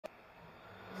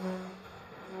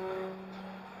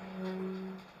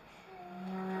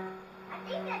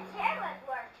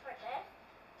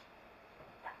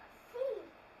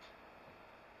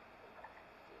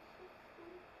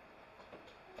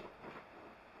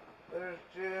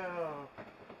Jim.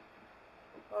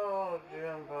 Oh,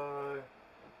 Jim boy.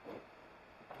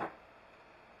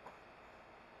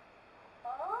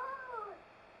 Oh,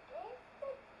 this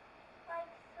is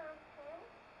like something.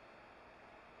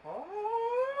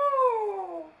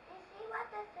 Oh. Do you see what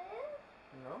this is?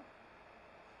 No.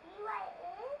 See what it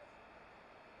is?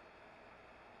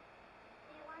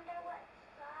 Do you wonder what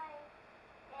side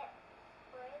it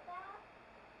sprays at?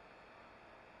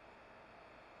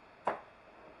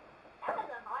 That was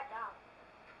a hard job.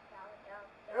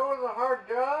 It was a hard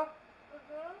job?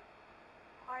 Mm-hmm.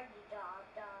 Hard job.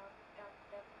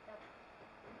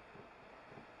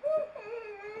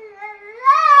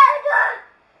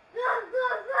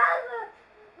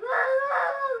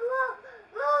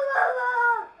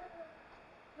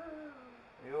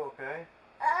 You okay?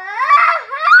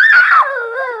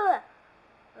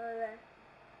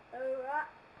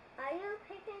 Are you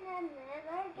picking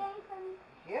another game from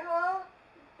Yeah.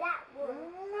 that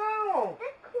one? No.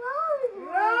 The clothes one.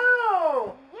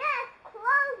 No. Yes,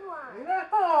 clothes one.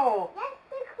 No. Yes,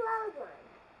 the clothes one.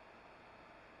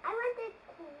 I want the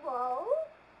clothes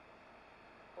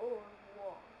or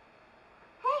wall.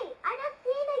 Hey, I just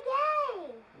see the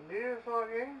game. Did you just saw a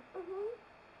game? Mm-hmm.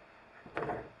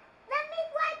 Let me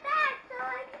fly back so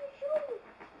I can shoot you.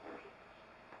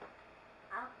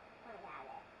 I'll point at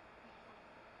it.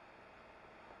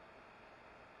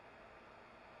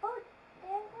 Oh,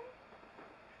 there's it.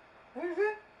 Is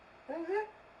it? Is it?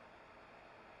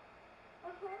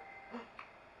 Mm-hmm.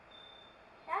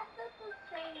 That's the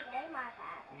same game I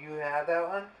had. You had that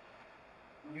one?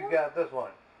 You No. got this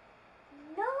one.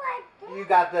 No, I didn't. You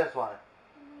got this one.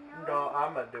 No, No,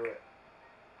 I'm gonna do it.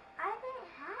 I didn't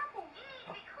have it.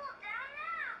 Be cool down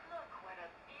now. Look what a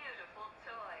beautiful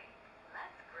toy.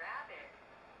 Let's grab it.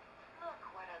 Look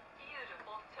what a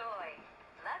beautiful toy.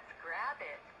 Let's grab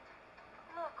it.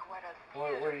 Look what a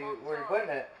beautiful Where you toy. putting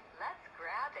it? Let's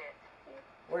grab it.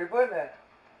 Where you putting it?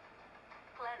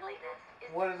 Cleanliness is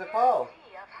What is the it called?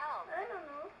 guarantee of health. I don't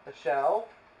know. The shelf?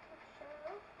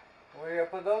 So, Where you gonna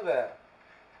put those at?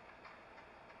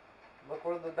 Look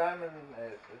where the diamond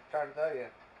is. It's trying to tell you.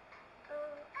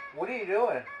 What are you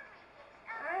doing?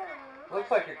 I don't know. Looks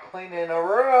like you're cleaning a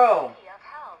room. Guarantee of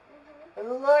health. Mm-hmm.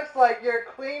 It looks like you're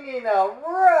cleaning a I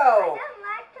room. don't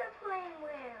like to play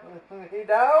with. You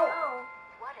don't? Oh.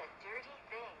 What a dirty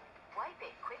thing. Wipe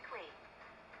it quickly.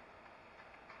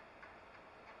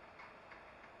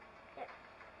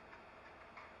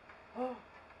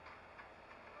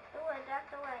 That's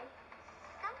the way.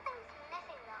 Something's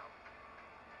missing though.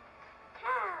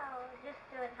 How? Just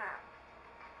do it how?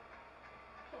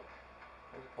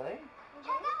 Is it clean?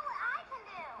 Check out what I can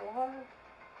do. What?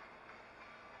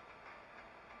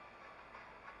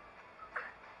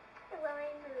 Let me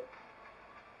move.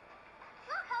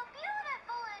 Look how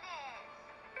beautiful it is.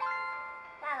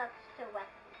 That looks too wet.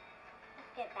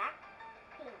 Let's get back.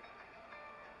 Pink.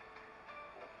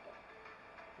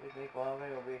 Do you think Mommy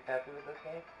will be happy with this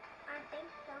game? I think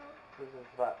so. Because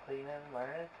it's about cleaning and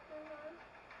learning? Mm-hmm.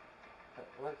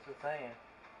 What's it saying?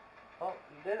 Oh,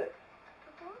 you did it.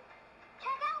 Mm-hmm.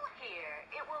 Check out here.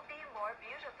 It will be more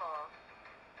beautiful.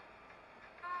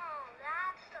 Oh,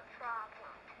 that's the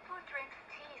problem. Who drinks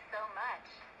tea so much?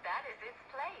 That is its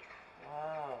place.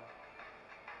 Wow.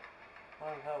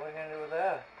 What the hell are we going to do with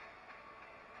that?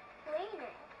 Clean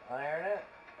it. Iron it?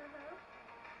 Mm-hmm.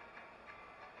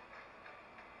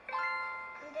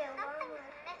 Something's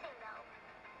missing though.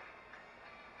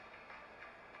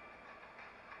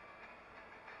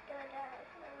 Good, a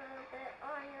little bit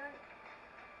iron.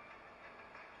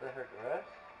 Is that her dress?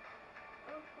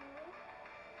 Mm-hmm.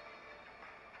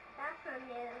 That's a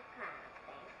new kind of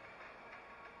thing.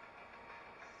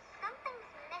 Something's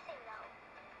missing though.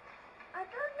 I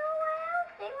don't know what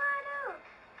else they want to do.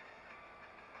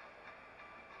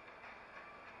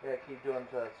 Yeah, keep doing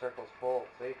until that circle's full.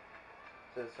 See?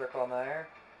 See the circle on the iron?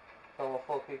 It's almost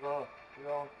full. Keep going. Keep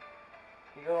going.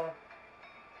 Keep going.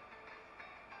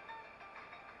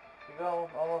 Keep going.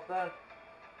 Almost done.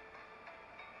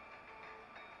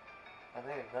 I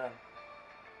think it's done.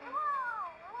 Whoa!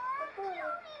 Look!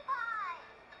 Cutie pie!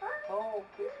 Oh,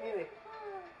 big kitty.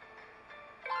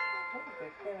 Oh,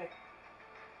 big kitty.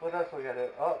 What else we gotta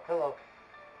do? Oh, pillow.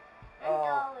 And Oh,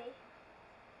 Dolly.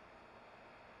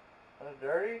 that's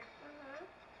dirty? Mm-hmm.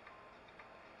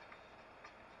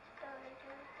 Dolly.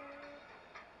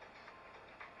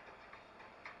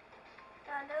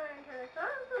 Got it into the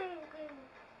sun clean.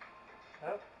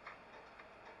 Yep.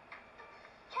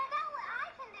 Check out what I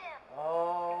can do.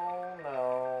 Oh,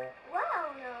 no. Wow,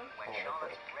 no. When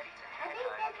Charlotte is ready to I head think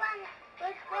home, this one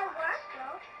would still work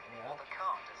though. Yeah. the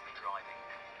car does the driving.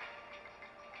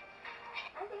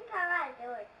 I think I gotta do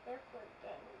it different.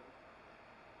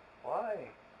 toy.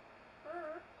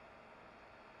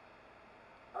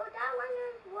 Oh, that one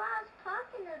is what I was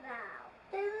talking about.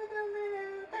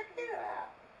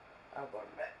 I'll go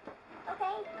to bed.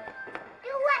 Okay.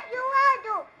 Do what you want to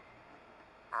do.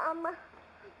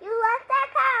 You left that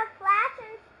kind of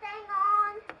flashing thing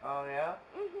on. Oh yeah?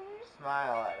 Mhm.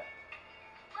 Smile at it.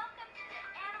 Welcome to the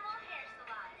Animal Hair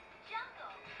Salon,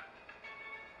 Jungle.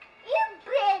 You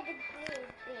big.